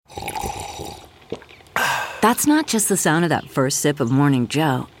That's not just the sound of that first sip of Morning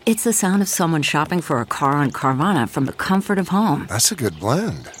Joe. It's the sound of someone shopping for a car on Carvana from the comfort of home. That's a good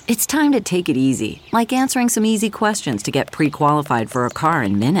blend. It's time to take it easy, like answering some easy questions to get pre-qualified for a car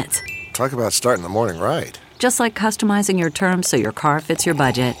in minutes. Talk about starting the morning right. Just like customizing your terms so your car fits your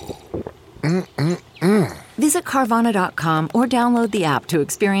budget. Visit Carvana.com or download the app to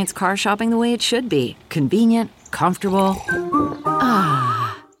experience car shopping the way it should be. Convenient, comfortable.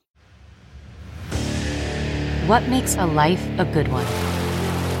 What makes a life a good one?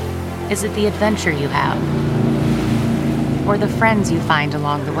 Is it the adventure you have? Or the friends you find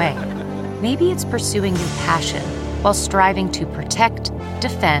along the way? Maybe it's pursuing your passion while striving to protect,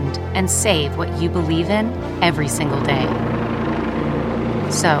 defend, and save what you believe in every single day.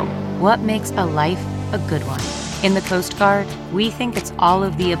 So, what makes a life a good one? In the Coast Guard, we think it's all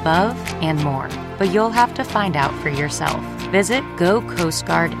of the above and more, but you'll have to find out for yourself. Visit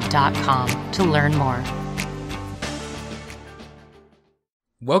gocoastguard.com to learn more.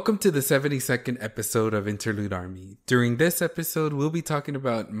 Welcome to the 72nd episode of Interlude Army. During this episode, we'll be talking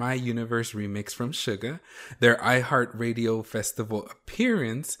about My Universe remix from Suga, their iHeartRadio Festival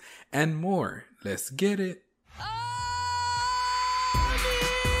appearance, and more. Let's get it.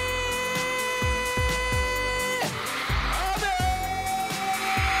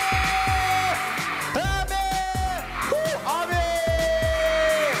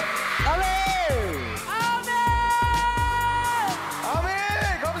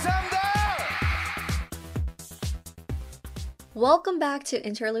 Welcome back to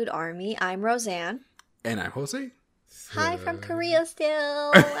Interlude Army. I'm Roseanne. And I'm Jose. Hi from Korea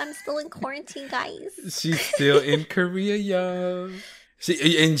still. I'm still in quarantine, guys. She's still in Korea, y'all.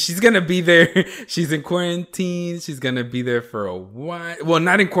 She's going to be there. She's in quarantine. She's going to be there for a while. Well,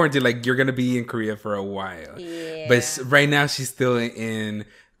 not in quarantine. Like, you're going to be in Korea for a while. Yeah. But right now, she's still in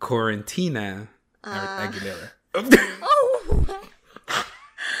Quarantina. Aguilera. Oh.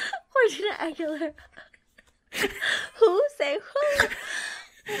 Quarantina Aguilera. Who say who?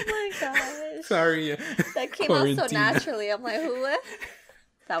 Oh my gosh. Sorry. That came out so naturally. I'm like, who?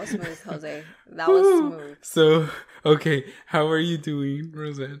 That was smooth, Jose. That was smooth. So, okay. How are you doing,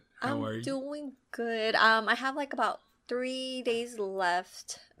 Roseanne? How are you? I'm doing good. I have like about 3 days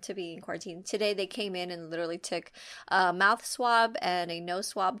left to be in quarantine. Today they came in and literally took a mouth swab and a nose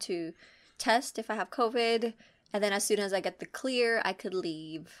swab to test if I have COVID. And then as soon as I get the clear, I could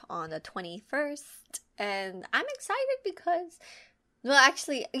leave on the 21st. And I'm excited because, well,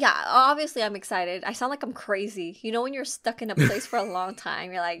 actually, yeah, obviously I'm excited. I sound like I'm crazy. You know when you're stuck in a place for a long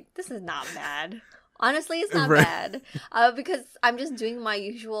time, you're like, this is not bad. Honestly, it's not bad. Because I'm just doing my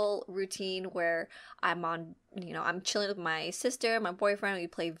usual routine where I'm on, I'm chilling with my sister, my boyfriend. We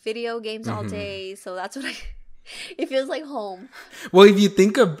play video games all day. So that's what it feels like home. Well, if you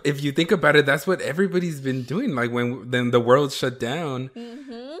think about it, that's what everybody's been doing. Like then the world shut down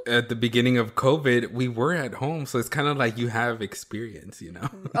at the beginning of COVID, we were at home, so it's kind of like you have experience,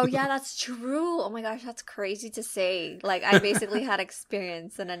 Oh yeah, that's true. Oh my gosh, that's crazy to say. Like I basically had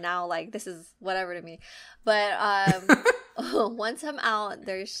experience, and then now like this is whatever to me. But once I'm out,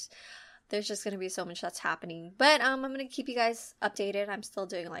 there's just going to be so much that's happening. But I'm going to keep you guys updated. I'm still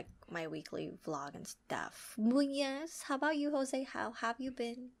doing like my weekly vlog and stuff. Well, yes. How about you, Jose? How have you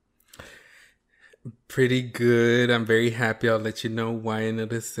been? Pretty good. I'm very happy. I'll let you know why in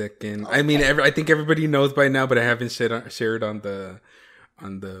a second. Okay. I mean, I think everybody knows by now, but I haven't shared on the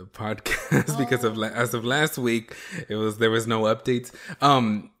podcast because as of last week, there was no updates.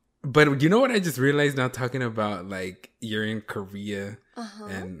 But you know what I just realized now, talking about like you're in Korea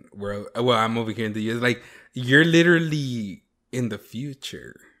and I'm over here in the US. Like you're literally in the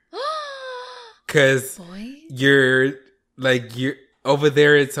future, because you're over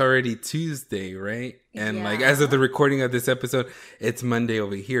there. It's already Tuesday, right? And like as of the recording of this episode, it's Monday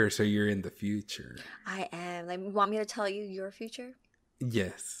over here. So you're in the future. I am. Like, you want me to tell you your future?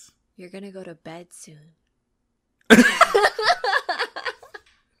 Yes. You're gonna go to bed soon.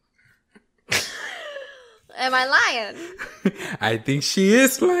 Am I lying? I think she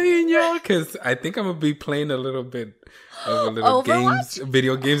is lying, y'all, because I think I'm going to be playing a little bit of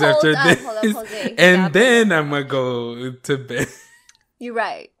video games after this. Jose. And then I'm going to go to bed. You're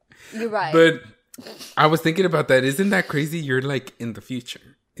right. But I was thinking about that. Isn't that crazy? You're like in the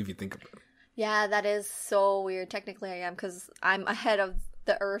future, if you think about it. Yeah, that is so weird. Technically, I am, because I'm ahead of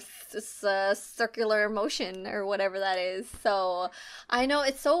the Earth's circular motion or whatever that is. So I know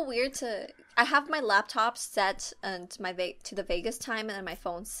it's so weird I have my laptop set and to the Vegas time, and then my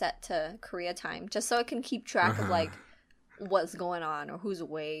phone set to Korea time, just so I can keep track of like what's going on or who's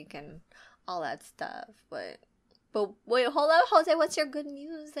awake and all that stuff. But But wait, hold up, Jose. What's your good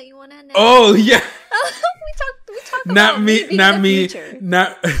news that you want to announce? Oh yeah. we talk Not about me. being Not in the me. future.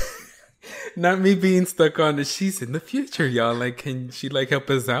 Not. Not me being stuck on it. She's in the future, y'all. Like, can she like help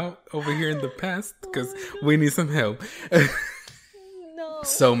us out over here in the past? Because we need some help. No.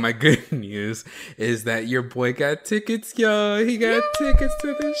 So my good news is that your boy got tickets, y'all. He got tickets to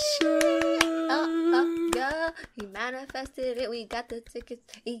the show. Yeah. He manifested it. We got the tickets.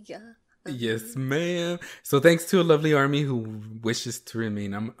 Yeah. Yes, ma'am. So thanks to a lovely army who wishes to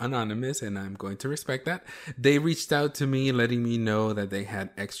remain anonymous, and I'm going to respect that. They reached out to me letting me know that they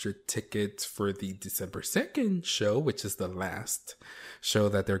had extra tickets for the December 2nd show, which is the last show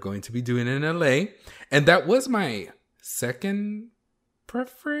that they're going to be doing in LA. And that was my second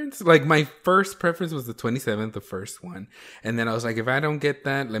preference. Like, my first preference was the 27th, the first one. And then I was like, if I don't get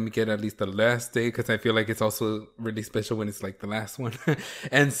that, let me get at least the last day, because I feel like it's also really special when it's like the last one.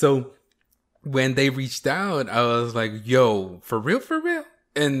 And so when they reached out, I was like, yo, for real, for real?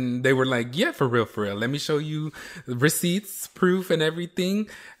 And they were like, yeah, for real, for real. Let me show you receipts, proof, and everything.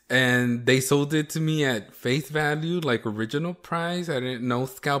 And they sold it to me at face value, like original price. I didn't know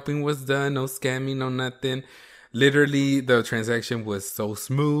scalping was done, no scamming, no nothing. Literally, the transaction was so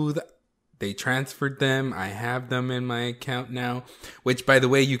smooth. They transferred them. I have them in my account now, which, by the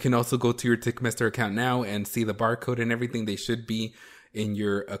way, you can also go to your Ticketmaster account now and see the barcode and everything. They should be in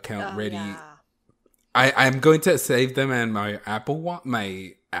your account ready. Yeah. I'm going to save them in my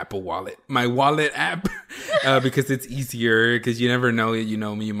my wallet app, because it's easier, because you never know,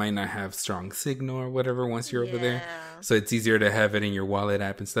 you might not have strong signal or whatever once you're over there. So it's easier to have it in your wallet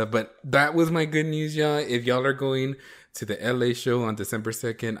app and stuff. But that was my good news, y'all. If y'all are going to the LA show on December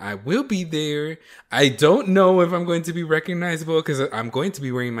 2nd, I will be there. I don't know if I'm going to be recognizable because I'm going to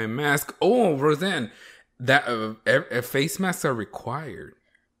be wearing my mask. Oh, Roseanne, that face masks are required.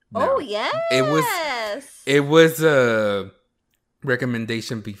 Oh, now. yes. It was a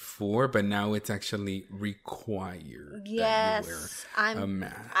recommendation before, but now it's actually required. Yes. That you wear a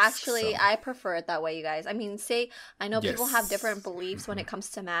mask. Actually, so. I prefer it that way, you guys. I mean, I know people have different beliefs when it comes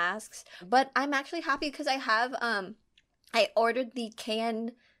to masks, but I'm actually happy because I have, I ordered the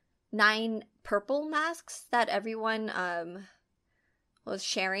KN9 purple masks that everyone, was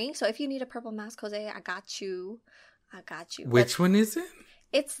sharing. So if you need a purple mask, Jose, I got you. Which one is it?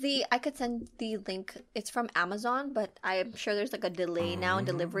 It's I could send the link. It's from Amazon, but I'm sure there's like a delay now in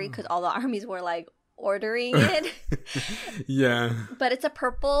delivery because all the armies were like ordering it. Yeah. But it's a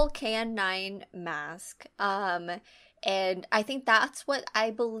purple KN9 mask. And I think that's what I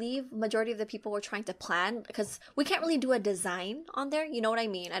believe majority of the people were trying to plan, because we can't really do a design on there. You know what I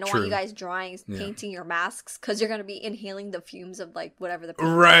mean? I don't want you guys drawing, painting your masks, because you're going to be inhaling the fumes of like whatever the paint,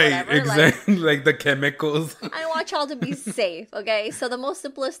 right, whatever. Exactly, like the chemicals. I want y'all to be safe, okay? So the most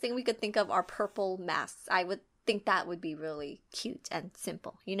simplest thing we could think of are purple masks. I would think that would be really cute and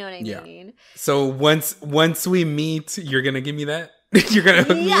simple. You know what I mean? So once we meet, you're going to give me that? You're going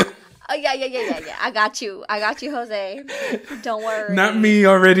to Yeah. Oh, yeah. I got you, Jose. Don't worry. Not me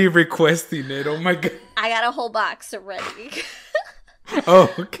already requesting it. Oh, my God. I got a whole box already.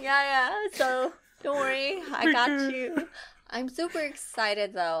 Oh, okay. Yeah. So, don't worry. I got you. I'm super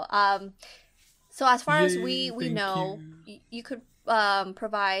excited, though. So, as far as we know, you could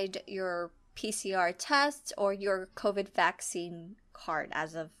provide your PCR test or your COVID vaccine card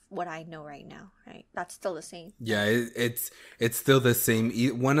as of what I know right now, right? That's still the same. Yeah, it's still the same.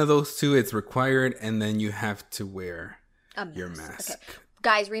 One of those two, it's required, and then you have to wear your mask. Okay.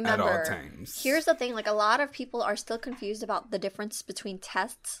 Guys, remember, at all times. Here's the thing, like a lot of people are still confused about the difference between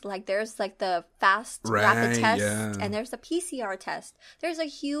tests. Like there's like the fast rapid test and there's the PCR test. There's a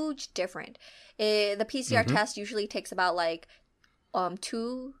huge difference. The PCR test usually takes about like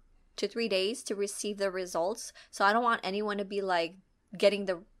 2 to 3 days to receive the results. So I don't want anyone to be like getting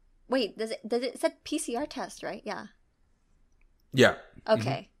the does it said PCR test, right? Yeah.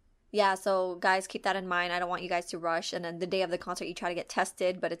 Okay. Yeah, so guys, keep that in mind. I don't want you guys to rush and then the day of the concert you try to get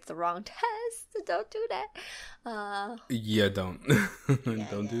tested, but it's the wrong test. So don't do that. Don't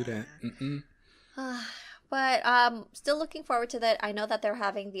don't do that. But still looking forward to that. I know that they're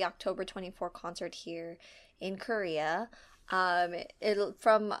having the October 24 concert here in Korea.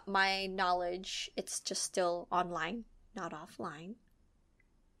 From my knowledge, it's just still online, not offline.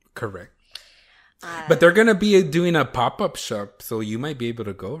 Correct. But they're going to be doing a pop-up shop, so you might be able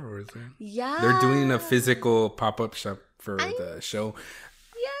to go, Rosa. Yeah. They're doing a physical pop-up shop for the show.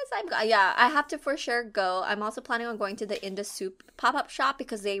 Yes, I have to for sure go. I'm also planning on going to the In the Soup pop-up shop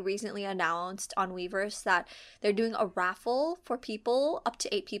because they recently announced on Weverse that they're doing a raffle for people, up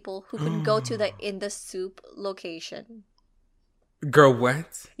to 8 people, who can go to the In the Soup location. Girl,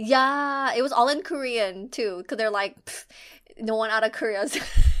 what? Yeah, it was all in Korean too, because they're like, no one out of Korea is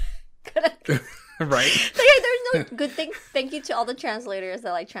gonna. Right? So yeah, there's no good thing. Thank you to all the translators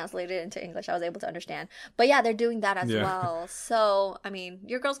that like translated it into English. I was able to understand. But yeah, they're doing that as well. So I mean,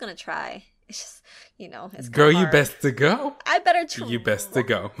 your girl's gonna try. It's just, you know, it's girl, you hard. best to go. I better try. You best to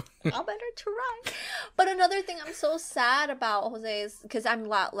go. I better try. But another thing I'm so sad about, Jose, is because I'm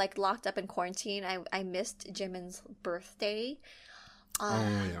locked up in quarantine. I missed Jimin's birthday.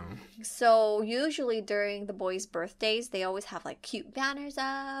 So usually during the boys' birthdays, they always have like cute banners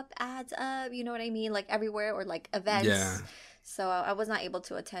up, ads up, you know what I mean, like everywhere, or like events. Yeah. So I was not able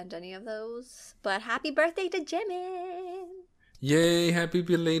to attend any of those. But happy birthday to Jimin! Yay, happy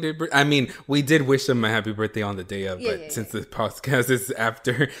belated birthday. I mean, we did wish him a happy birthday on the day of, but since the podcast is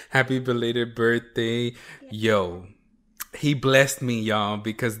after, happy belated birthday. Yo, he blessed me, y'all,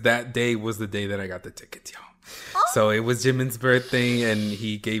 because that day was the day that I got the tickets, y'all. Oh. So it was Jimin's birthday, and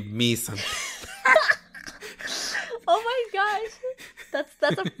he gave me something. Oh my gosh.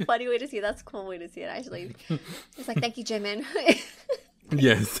 That's a funny way to see it. That's a cool way to see it, actually. It's like, thank you, Jimin.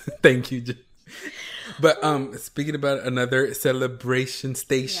 Yes, thank you, Jimin. But speaking about another celebration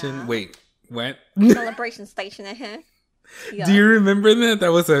station. Yeah. Wait, what? Celebration station, Yeah. Do you remember that?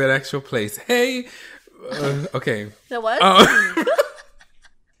 That was an actual place. Hey, okay. There was?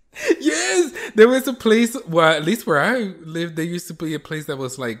 Yes, there was a place. Well, at least where I lived, there used to be a place that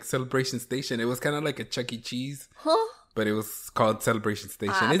was like Celebration Station. It was kind of like a Chuck E. Cheese. Huh? But it was called Celebration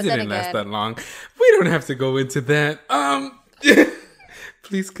Station. It didn't last that long. We don't have to go into that.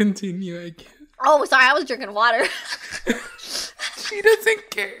 Please continue, I guess. Oh, sorry, I was drinking water. She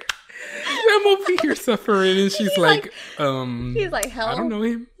doesn't care. I'm over here suffering, and she's like, he's like, help. I don't know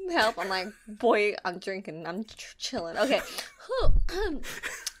him. Help. I'm like, boy, I'm drinking. I'm chilling. Okay.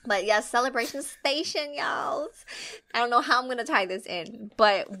 But yeah, Celebration Station, y'all. I don't know how I'm going to tie this in,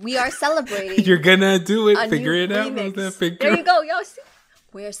 but we are celebrating. You're going to do it. Figure it out. There you go, y'all.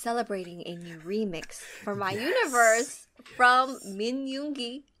 We're celebrating a new remix for My Universe from Min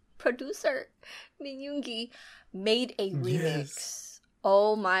Yoongi. Producer Min Yoongi made a remix. Yes.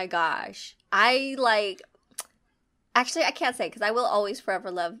 Oh my gosh. Actually, I can't say because I will always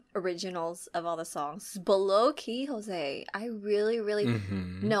forever love originals of all the songs. But low key, Jose, I really,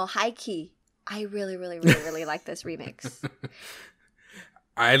 no, high key. I really like this remix.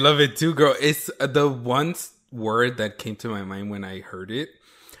 I love it too, girl. It's the one word that came to my mind when I heard it.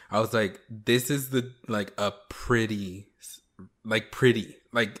 I was like, this is pretty.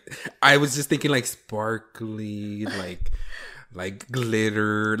 Like, I was just thinking like sparkly, like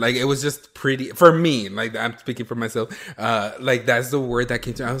glitter, like it was just pretty for me. Like, I'm speaking for myself. Like, that's the word that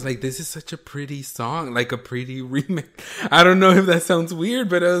came to me. I was like, this is such a pretty song, like a pretty remix. I don't know if that sounds weird,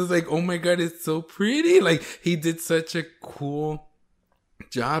 but I was like, oh my God, it's so pretty. Like, he did such a cool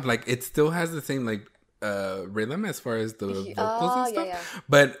job. Like, it still has the same like rhythm as far as the vocals and stuff. Yeah.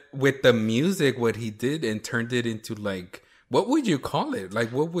 But with the music, what he did and turned it into like, what would you call it? Like,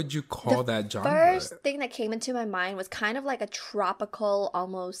 what would you call that genre? The first thing that came into my mind was kind of like a tropical,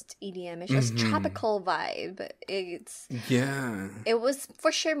 almost EDM-ish, tropical vibe. It was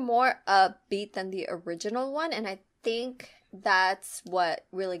for sure more upbeat than the original one, and I think that's what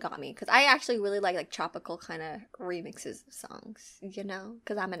really got me, because I actually really like tropical kind of remixes of songs, you know,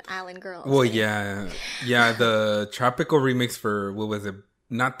 because I'm an island girl. Well, yeah, the tropical remix for, what was it?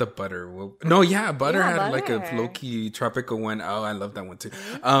 Not the Butter. Butter had like a low-key tropical one. Oh, I love that one too.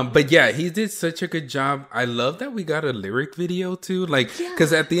 But yeah, he did such a good job. I love that we got a lyric video too. Like,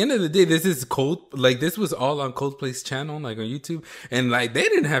 because at the end of the day, this is this was all on Coldplay's channel, like on YouTube. And like, they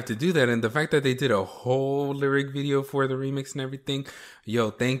didn't have to do that. And the fact that they did a whole lyric video for the remix and everything.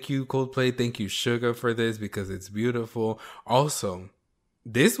 Yo, thank you, Coldplay. Thank you, Suga, for this, because it's beautiful. Also,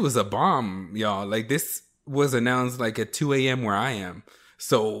 this was a bomb, y'all. Like, this was announced like at 2 a.m. where I am.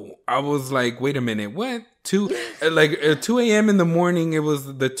 So I was like, wait a minute, what? 2 a.m. in the morning, it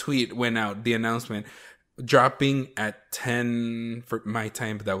was, the tweet went out, the announcement, dropping at 10 for my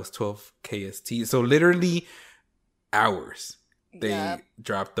time, but that was 12 KST. So literally hours, they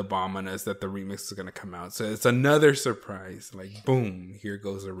dropped the bomb on us that the remix is going to come out. So it's another surprise. Like, boom, here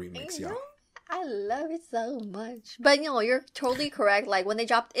goes a remix, y'all. I love it so much. But, you know, you're totally correct. Like, when they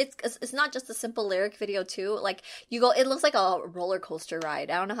dropped, it's not just a simple lyric video, too. Like, it looks like a roller coaster ride.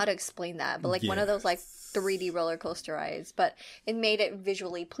 I don't know how to explain that. But, like, one of those, like, 3D roller coaster rides. But it made it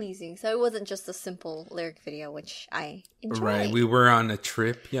visually pleasing. So it wasn't just a simple lyric video, which I enjoyed. Right. We were on a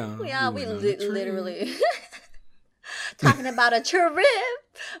trip, Yeah, we literally... Talking about a trip.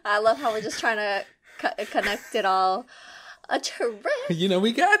 I love how we're just trying to connect it all. A trip. You know,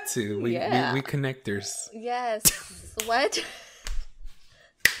 we got to. We connectors. Yes. What?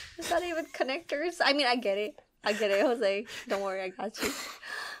 It's not even connectors. I mean, I get it, Jose. Don't worry, I got you.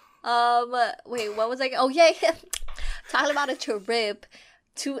 Wait, what was I? Oh yeah. Talking about a trip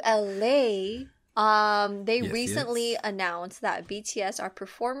to LA. They recently announced that BTS are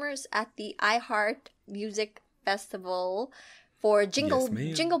performers at the iHeart Music Festival for Jingle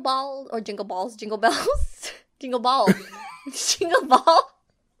Ball or Jingle Balls, Jingle Bells, Jingle Ball, Jingle Ball.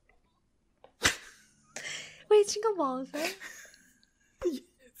 Wait, Jingle Balls, right?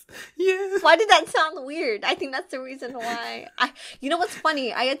 Yes. Why did that sound weird? I think that's the reason why. You know what's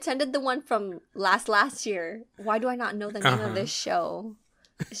funny? I attended the one from last year. Why do I not know the name of this show?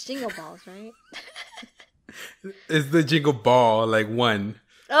 It's Jingle Balls, right? It's the Jingle Ball, like one,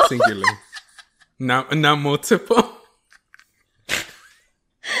 singular, not multiple.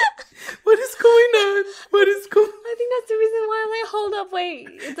 What is going on? I think that's the reason why I'm like, hold up, wait,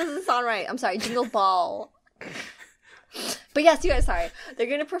 it doesn't sound right. I'm sorry, Jingle Ball. But yes, you guys, sorry. They're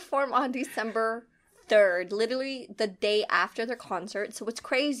going to perform on December 3rd, literally the day after their concert. So it's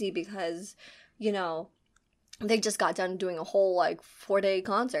crazy because, you know, they just got done doing a whole, like, 4-day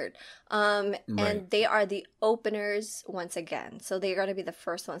concert. And they are the openers once again. So they're going to be the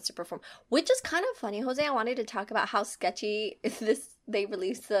first ones to perform. Which is kind of funny, Jose. I wanted to talk about how sketchy they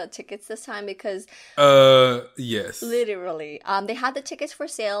released the tickets this time because... yes. Literally. They had the tickets for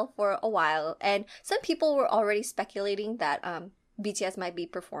sale for a while. And some people were already speculating that BTS might be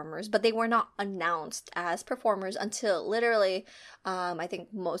performers. But they were not announced as performers until literally, I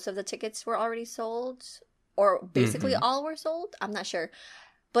think most of the tickets were already sold. Or basically all were sold. I'm not sure.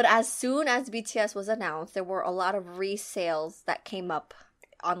 But as soon as BTS was announced, there were a lot of resales that came up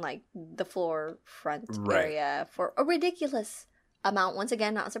on like the floor front area for a ridiculous amount. Once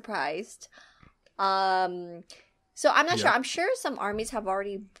again, not surprised. So I'm not sure. I'm sure some armies have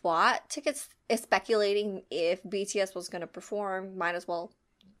already bought tickets, speculating if BTS was going to perform. Might as well,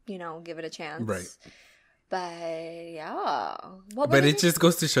 you know, give it a chance. Right. But yeah, but it just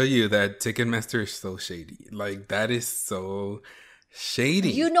goes to show you that Ticketmaster is so shady. Like that is so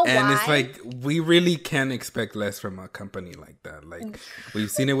shady. You know and why? It's like we really can't expect less from a company like that. Like we've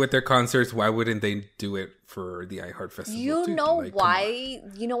seen it with their concerts. Why wouldn't they do it for the iHeart Festival? You too? know like, why?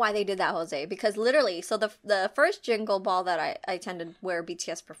 You know why they did that, Jose? Because literally, so the first Jingle Ball that I attended, where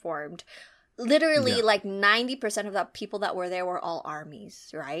BTS performed. Literally, like 90% of the people that were there were all armies,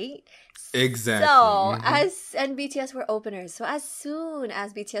 right? Exactly. So and BTS were openers. So as soon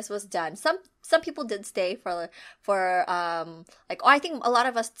as BTS was done, some people did stay for I think a lot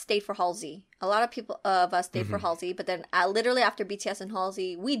of us stayed for Halsey. A lot of us stayed for Halsey, but then literally after BTS and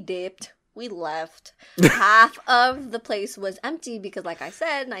Halsey, we dipped. We left. Half of the place was empty because, like I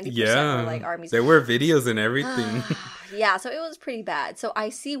said, 90% were like armies. There were videos and everything. Yeah, so it was pretty bad. So I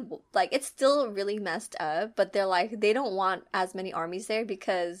see, like, it's still really messed up, but they're like, they don't want as many armies there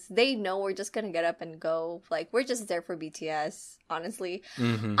because they know we're just gonna get up and go. Like, we're just there for BTS, honestly.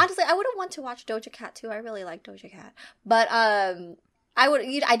 Honestly, I wouldn't want to watch Doja Cat too. I really like Doja Cat. But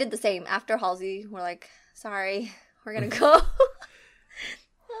I did the same. After Halsey, we're like, sorry, we're gonna go.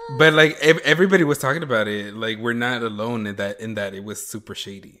 But like everybody was talking about it, like we're not alone in that it was super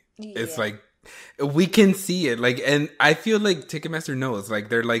shady. Yeah. It's like we can see it, like, and I feel like Ticketmaster knows, like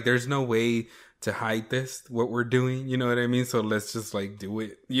they're like, there's no way to hide this, what we're doing, you know what I mean? So let's just like do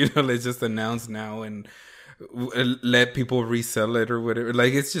it, you know, let's just announce now and let people resell it or whatever.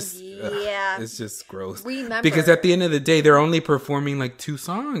 Like it's just it's just gross. Remember, because at the end of the day, they're only performing like 2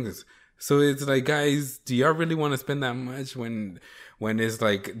 songs, so it's like, guys, do y'all really want to spend that much when it's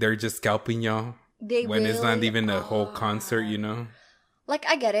like they're just scalping y'all? It's not even a whole concert, you know? Like,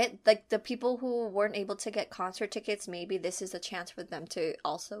 I get it. Like, the people who weren't able to get concert tickets, maybe this is a chance for them to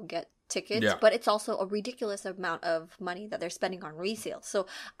also get tickets. Yeah. But it's also a ridiculous amount of money that they're spending on resale. So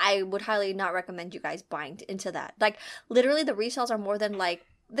I would highly not recommend you guys buying into that. Like, literally, the resales are more than, like,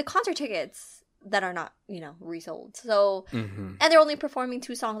 the concert tickets that are not, you know, resold. So, and they're only performing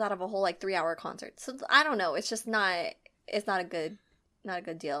 2 songs out of a whole, like, 3-hour concert. So, I don't know. It's just not a good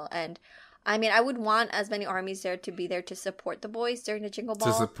deal. And I mean, I would want as many armies there to be there to support the boys during the Jingle Ball.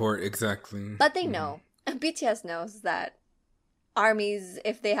 To support, exactly. But they know. And BTS knows that armies,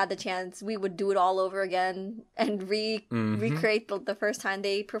 if they had the chance, we would do it all over again and recreate the first time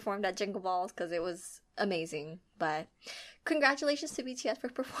they performed at Jingle Balls, because it was amazing. But congratulations to BTS for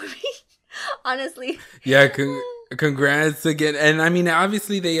performing. Honestly. Yeah, congrats again. And I mean,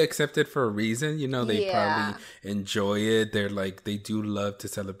 obviously they accept it for a reason, you know. They probably enjoy it. They're like, they do love to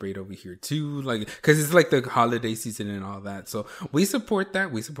celebrate over here too, like, because it's like the holiday season and all that. So we support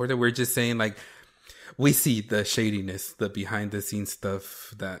that. We're just saying, like, we see the shadiness, the behind the scenes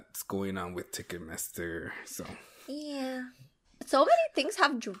stuff that's going on with Ticketmaster. So yeah, so many things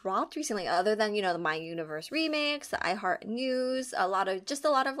have dropped recently, other than, you know, the My Universe remix, the iHeart News, a lot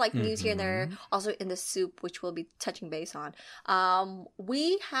of like news here and there. Also in the Soup, which we'll be touching base on.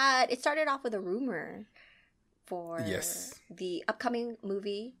 It started off with a rumor for the upcoming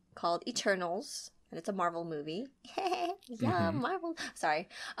movie called Eternals, and it's a Marvel movie. Marvel. Sorry.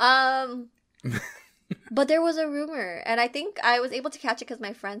 But there was a rumor, and I think I was able to catch it because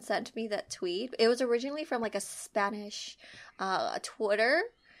my friend sent me that tweet. It was originally from like a Spanish Twitter,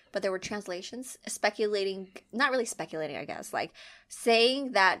 but there were translations speculating, not really speculating, I guess, like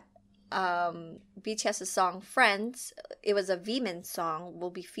saying that BTS's song Friends, it was a V-min song, will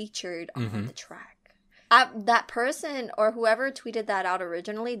be featured on the track. That person or whoever tweeted that out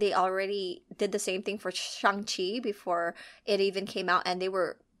originally, they already did the same thing for Shang-Chi before it even came out, and they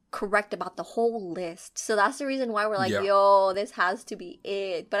were correct about the whole list. So that's the reason why we're like, yo, this has to be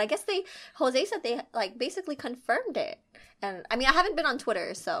it. But I guess Jose said they like basically confirmed it. And I mean, I haven't been on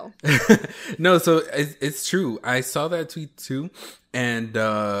Twitter, so. No, so it's true. I saw that tweet too. And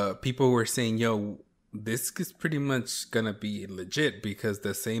people were saying, yo, this is pretty much going to be legit because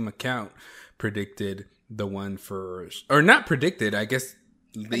the same account predicted the one for, or not predicted, I guess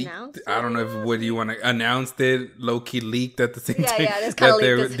leaked. I don't know if what do you want to announced it, low-key leaked at the same time. Yeah, this kind of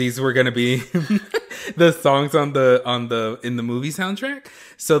leaked. These were going to be the songs in the movie soundtrack.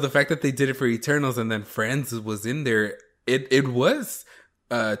 So the fact that they did it for Eternals and then Friends was in there, it was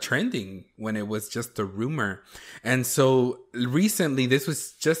trending when it was just a rumor. And so recently, this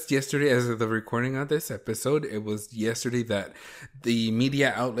was just yesterday as of the recording of this episode, it was yesterday that the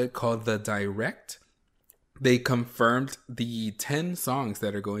media outlet called The Direct, they confirmed the 10 songs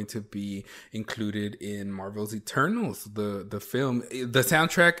that are going to be included in Marvel's Eternals, the film, the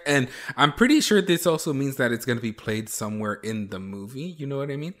soundtrack. And I'm pretty sure this also means that it's going to be played somewhere in the movie. You know what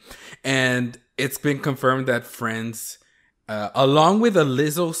I mean? And it's been confirmed that Friends, along with a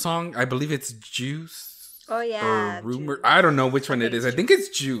Lizzo song, I believe it's Juice. Oh, yeah. Or Rumor. I don't know which one it is. I think it's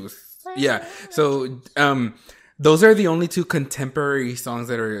Juice. Yeah. So, those are the only two contemporary songs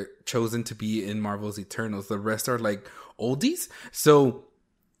that are chosen to be in Marvel's Eternals. The rest are like oldies. So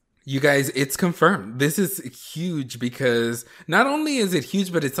you guys, it's confirmed. This is huge because not only is it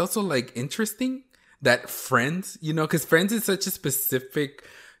huge, but it's also like interesting that Friends, you know, because Friends is such a specific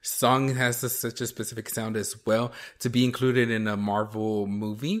song. It has such a specific sound as well to be included in a Marvel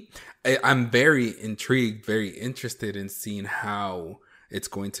movie. I'm very intrigued, very interested in seeing how it's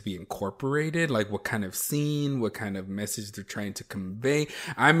going to be incorporated, like what kind of scene, what kind of message they're trying to convey.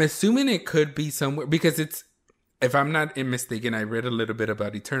 I'm assuming it could be somewhere because it's, if I'm not mistaken, I read a little bit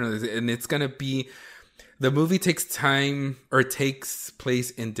about Eternals, and it's going to be, the movie takes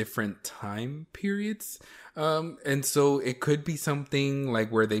place in different time periods. And so it could be something like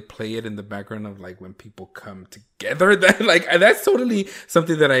where they play it in the background of like when people come together. That like, that's totally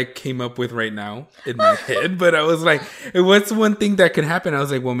something that I came up with right now in my head. But I was like, what's one thing that could happen? I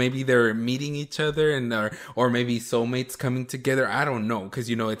was like, well, maybe they're meeting each other and or maybe soulmates coming together. I don't know. Cause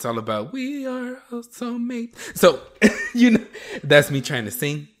you know, it's all about we are all soulmates. So, you know, that's me trying to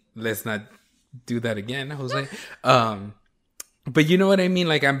sing. Let's not do that again, Jose. But you know what I mean?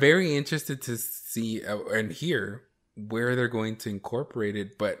 Like, I'm very interested to see and hear where they're going to incorporate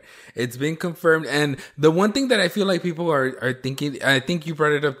it, but it's been confirmed. And the one thing that I feel like people are thinking, I think you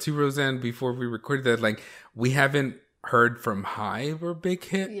brought it up too, Roseanne, before we recorded that, like, we haven't heard from Hive or Big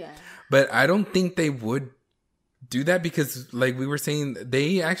Hit, but I don't think they would do that because, like we were saying,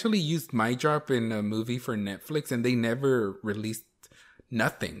 they actually used My Drop in a movie for Netflix and they never released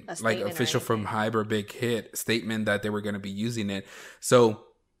nothing like official from Hive or Big Hit statement that they were going to be using it. So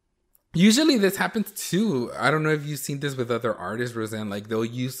usually this happens too. I don't know if you've seen this with other artists, Roseanne, like they'll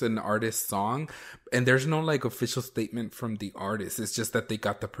use an artist's song and there's no like official statement from the artist. It's just that they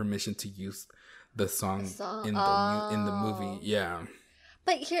got the permission to use the song in the movie. Yeah.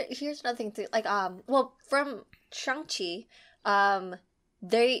 But here's another thing too. Like, well, from Shang-Chi,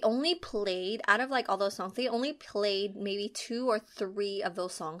 they only played, out of like all those songs, they only played maybe 2 or 3 of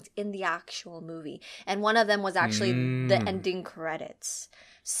those songs in the actual movie. And one of them was actually the ending credits.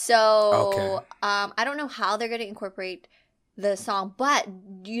 So, I don't know how they're going to incorporate the song, but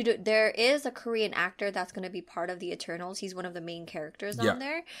there is a Korean actor that's going to be part of the Eternals. He's one of the main characters on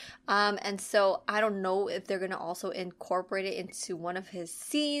there. And so I don't know if they're going to also incorporate it into one of his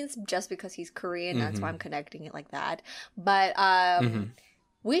scenes just because he's Korean. That's why I'm connecting it like that. But,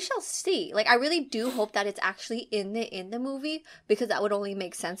 we shall see. Like, I really do hope that it's actually in the movie because that would only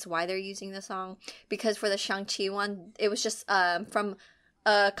make sense why they're using the song. Because for the Shang-Chi one, it was just from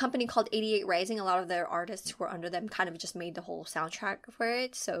a company called 88 Rising. A lot of their artists who were under them kind of just made the whole soundtrack for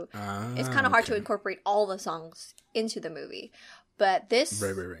it. So it's kind of hard to incorporate all the songs into the movie. But this,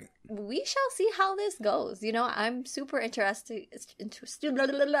 Right. we shall see how this goes. You know, I'm super interested.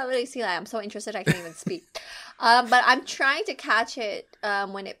 See, I'm so interested I can't even speak. But I'm trying to catch it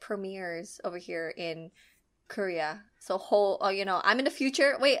when it premieres over here in Korea. So I'm in the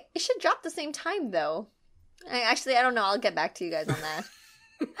future. Wait, it should drop the same time though. I don't know. I'll get back to you guys on that.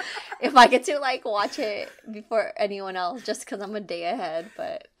 If I get to like watch it before anyone else, just because I'm a day ahead.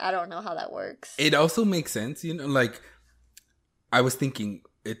 But I don't know how that works. It also makes sense, like I was thinking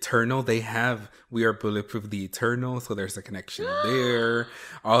Eternal, they have We Are Bulletproof the Eternal, so there's a connection there.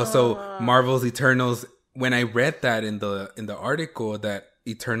 Also, Marvel's Eternals, when I read that in the article, that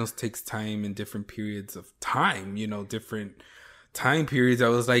Eternals takes time in different periods of time, different time periods, I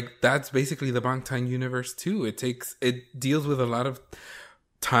was like, that's basically the Bangtan universe too. It deals with a lot of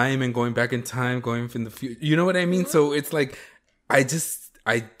time and going back in time, going in the future. You know what I mean? So it's like, I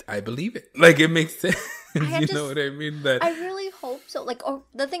believe it. Like, it makes sense. Know what I mean? That I really hope so. Like,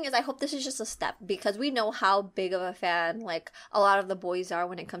 the thing is, I hope this is just a step, because we know how big of a fan like a lot of the boys are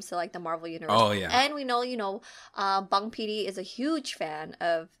when it comes to like the Marvel universe. Oh yeah, and we know Bang PD is a huge fan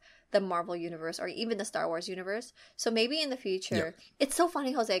of the Marvel universe or even the Star Wars universe. So maybe in the future, it's so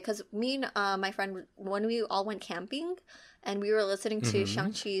funny, Jose, because me and my friend, when we all went camping and we were listening to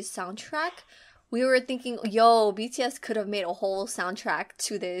Shang-Chi's soundtrack, we were thinking, BTS could have made a whole soundtrack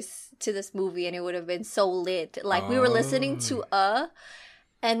to this movie and it would have been so lit. Like, we were listening to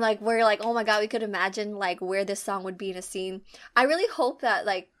and like, we're like, oh my god, we could imagine like where this song would be in a scene. I really hope that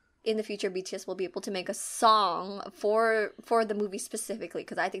like in the future BTS will be able to make a song for the movie specifically,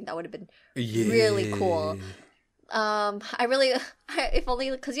 because I think that would have been really cool. If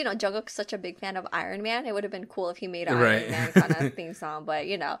only because Jungkook's such a big fan of Iron Man, it would have been cool if he made an Iron Man kind of theme song. But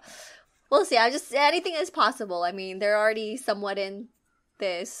we'll see. Anything is possible. I mean, they're already somewhat in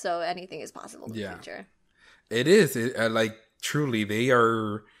this, so anything is possible in the future. It is. Like, truly, they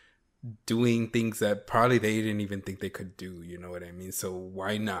are doing things that probably they didn't even think they could do. You know what I mean? So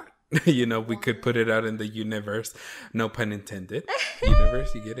why not? We could put it out in the universe. No pun intended.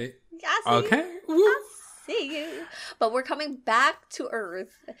 Universe, you get it? Okay. Woo. See you. But we're coming back to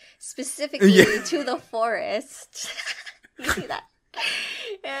Earth, specifically to the forest. You see that?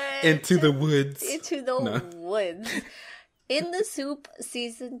 Into the woods. Woods. In the Soup,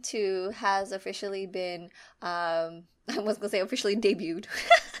 season 2 has officially been, I was going to say officially debuted.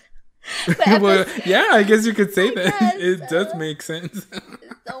 Well, yeah, I guess you could say that. It does make sense.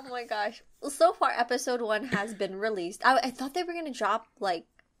 Oh my gosh. So far, episode 1 has been released. I thought they were going to drop like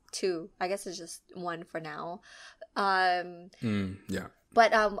 2. I guess it's just 1 for now. Yeah.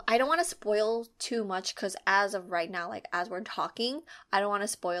 But I don't want to spoil too much, because as of right now, like as we're talking, I don't want to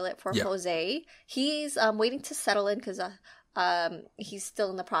spoil it for Jose. He's waiting to settle in, because he's still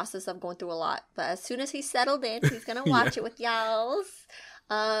in the process of going through a lot. But as soon as he's settled in, he's gonna watch it with y'all.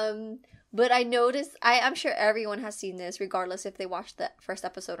 But I noticed, I'm sure everyone has seen this, regardless if they watched the first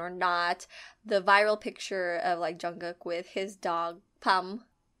episode or not. The viral picture of like Jungkook with his dog Pam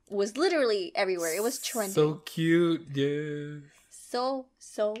was literally everywhere. It was trending. So cute, yeah. So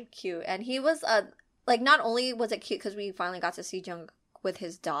cute. And he was like, not only was it cute because we finally got to see Jungkook with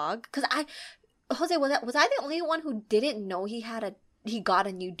his dog, because Jose, was I the only one who didn't know he got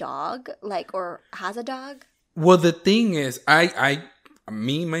a new dog, like, or has a dog? Well, the thing is,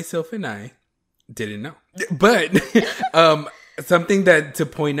 me, myself, and I didn't know. But something that to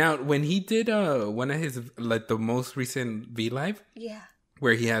point out, when he did one of his, like, the most recent V Live,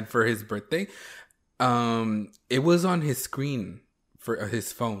 where he had for his birthday, it was on his screen for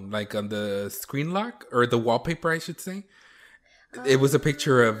his phone, like on the screen lock, or the wallpaper, I should say. It was a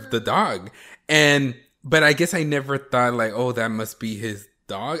picture of the dog. But I guess I never thought like, oh, that must be his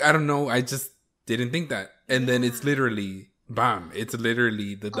dog. I don't know. I just didn't think that. And then it's literally, bam, it's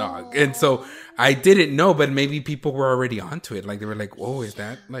literally the dog. And so I didn't know, but maybe people were already onto it. Like, they were like, whoa, is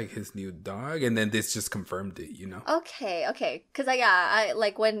that like his new dog? And then this just confirmed it, Okay. Because I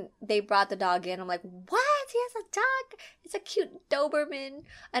like when they brought the dog in, I'm like, what? He has a dog? It's a cute Doberman.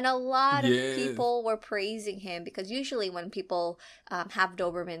 And a lot of people were praising him, because usually when people have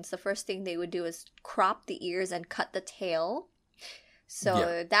Dobermans, the first thing they would do is crop the ears and cut the tail.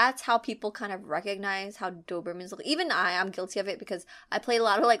 So that's how people kind of recognize how Dobermans look. Even I'm guilty of it, because I play a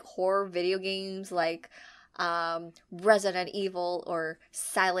lot of like horror video games, like Resident Evil or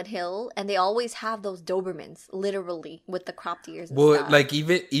Silent Hill, and they always have those Dobermans, literally, with the cropped ears and stuff. Like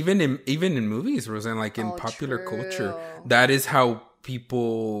even in movies, Roseanne, like in popular culture, that is how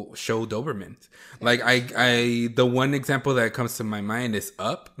people show Dobermans. Like the one example that comes to my mind is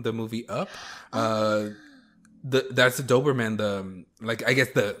Up, the movie Up. That's a Doberman, I guess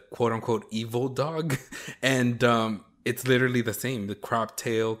the quote unquote evil dog, and it's literally the same. The cropped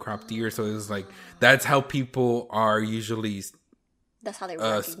tail, cropped ear. So it was like, that's how people are usually That's how they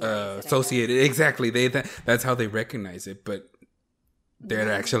recognize it, associated. Exactly. That's how they recognize it. But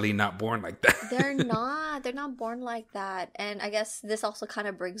they're actually not born like that. They're not born like that. And I guess this also kind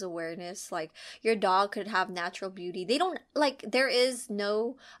of brings awareness. Like, your dog could have natural beauty. They don't, like, there is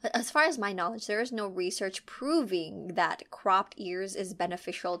no, as far as my knowledge, there is no research proving that cropped ears is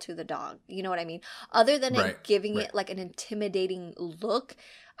beneficial to the dog. You know what I mean? Other than it giving it like an intimidating look.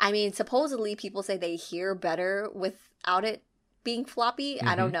 I mean, supposedly people say they hear better without it being floppy.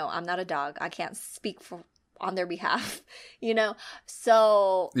 I don't know. I'm not a dog. I can't speak on their behalf, you know?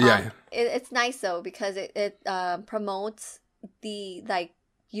 So it's nice though, because it promotes the, like,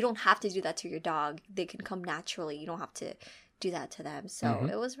 you don't have to do that to your dog. They can come naturally. You don't have to do that to them. So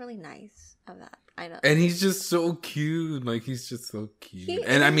it was really nice of that. I know. And he's just so cute. Like, he's just so cute.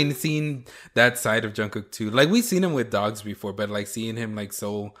 And I mean, seeing that side of Jungkook too, like, we've seen him with dogs before, but like seeing him like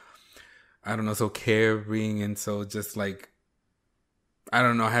so, I don't know, so caring and so just like, I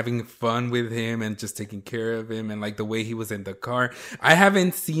don't know, having fun with him and just taking care of him, and like the way he was in the car. I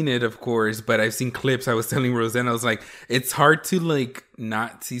haven't seen it, of course, but I've seen clips. I was telling Rosanna, I was like, it's hard to like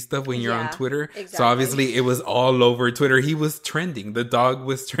not see stuff when you're on Twitter. Exactly. So obviously it was all over Twitter. He was trending. The dog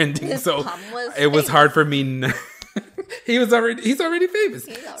was trending. His so it was hard for me. He's already famous.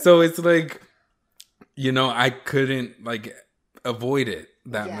 So it's like, you know, I couldn't like avoid it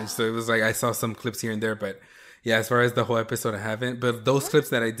that much. So it was like, I saw some clips here and there, but yeah, as far as the whole episode, I haven't. But those clips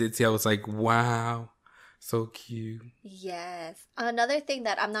that I did see, I was like, wow, so cute. Yes. Another thing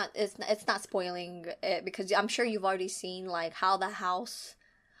that it's not spoiling it, because I'm sure you've already seen like how the house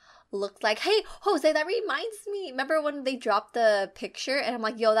looked like. Hey, Jose, that reminds me. Remember when they dropped the picture and I'm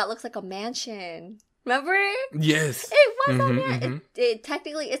like, yo, that looks like a mansion. Remember? Yes. It was a mansion. It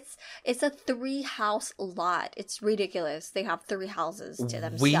technically, it's a 3-house lot. It's ridiculous. They have 3 houses to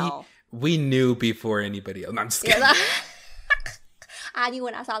themselves. We knew before anybody else. No, I'm just kidding. I knew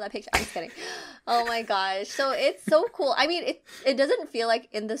when I saw that picture. I'm just kidding. Oh my gosh. So it's so cool. I mean, it doesn't feel like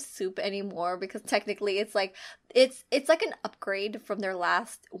In the Soup anymore, because technically it's like an upgrade from their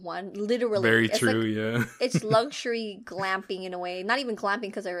last one. Literally. Very true, yeah. It's luxury glamping in a way. Not even glamping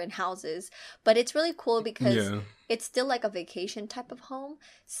because they're in houses. But it's really cool because it's still like a vacation type of home.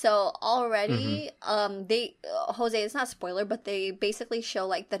 So already, Jose, it's not a spoiler, but they basically show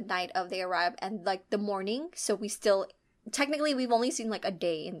like the night of they arrive and like the morning. So we still... Technically, we've only seen like a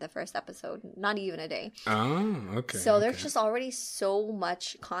day in the first episode, not even a day. Oh, okay. So there's just already so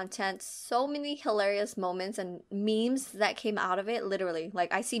much content, so many hilarious moments and memes that came out of it. Literally,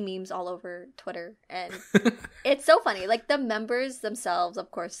 like, I see memes all over Twitter, and it's so funny. Like, the members themselves, of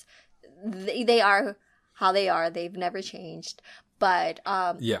course, they are how they are. They've never changed. But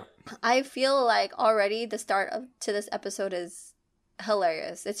I feel like already the start to this episode is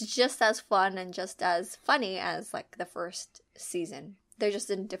hilarious. It's just as fun and just as funny as like the first season. They're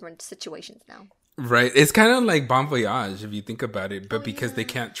just in different situations now. Right. It's kind of like Bon Voyage if you think about it, but because they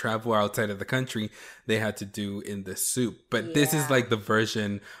can't travel outside of the country, they had to do In the Soup. But this is like the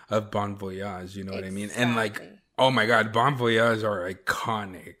version of Bon Voyage, you know what I mean? And like, oh my god, Bon Voyage are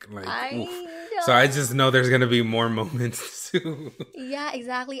iconic. Like, so I just know there's gonna be more moments too. Yeah,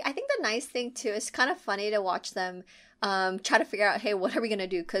 exactly. I think the nice thing too, it's kind of funny to watch them try to figure out, hey, what are we gonna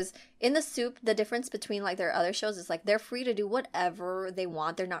do? Because In the Soup, the difference between like their other shows is like they're free to do whatever they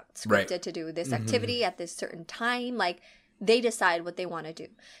want. They're not scripted to do this activity at this certain time. Like, they decide what they want to do.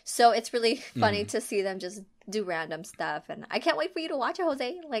 So it's really funny to see them just do random stuff, and I can't wait for you to watch it,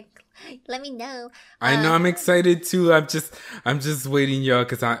 Jose. Like, let me know. I know, I'm excited too. I'm just waiting, y'all,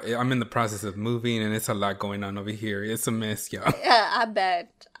 because I'm in the process of moving, and it's a lot going on over here. It's a mess, y'all. Yeah, I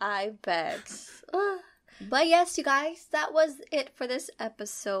bet. But yes, you guys, that was it for this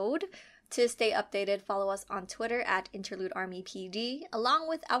episode. To stay updated, follow us on Twitter at InterludeArmyPD, along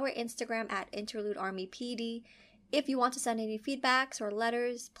with our Instagram at InterludeArmyPD. If you want to send any feedbacks or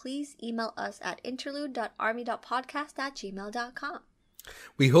letters, please email us at interlude.army.podcast@gmail.com.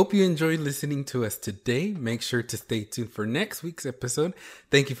 We hope you enjoyed listening to us today. Make sure to stay tuned for next week's episode.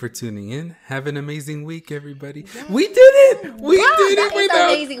 Thank you for tuning in. Have an amazing week, everybody. Yes. We did it! We did it! That is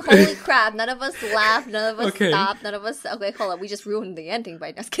amazing. Holy crap. None of us laughed. None of us stopped. None of us... Okay, hold on. We just ruined the ending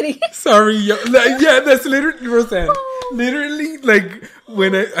by just kidding. Sorry. Yeah, that's literally... Roseanne. Literally, like,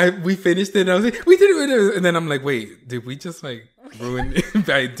 when we finished it, and I was like, we did it. And then I'm like, wait, did we just, like... ruined it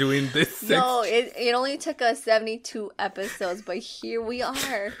by doing this? No, it only took us 72 episodes, but here we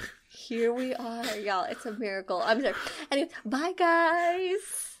are, y'all. It's a miracle. I'm sorry. Anyway, bye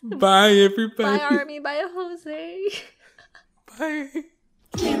guys. Bye everybody. Bye Army. Bye Jose. Bye.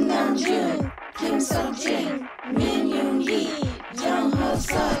 Kim Namjoon, Kim Seokjin, Min Yoongi, Jung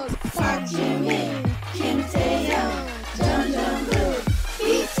Hoseok, Park Jimin, Kim Taehyung, Jung Jungkook,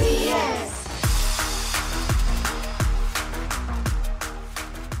 BTS.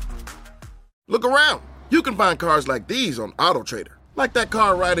 Look around. You can find cars like these on AutoTrader, like that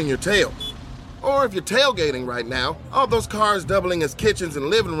car riding your tail. Or if you're tailgating right now, all those cars doubling as kitchens and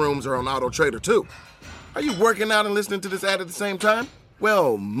living rooms are on AutoTrader too. Are you working out and listening to this ad at the same time?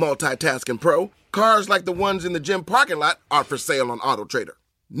 Well, multitasking pro, cars like the ones in the gym parking lot are for sale on AutoTrader.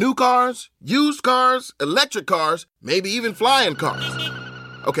 New cars, used cars, electric cars, maybe even flying cars.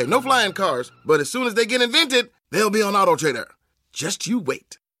 Okay, no flying cars, but as soon as they get invented, they'll be on AutoTrader. Just you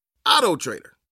wait. AutoTrader.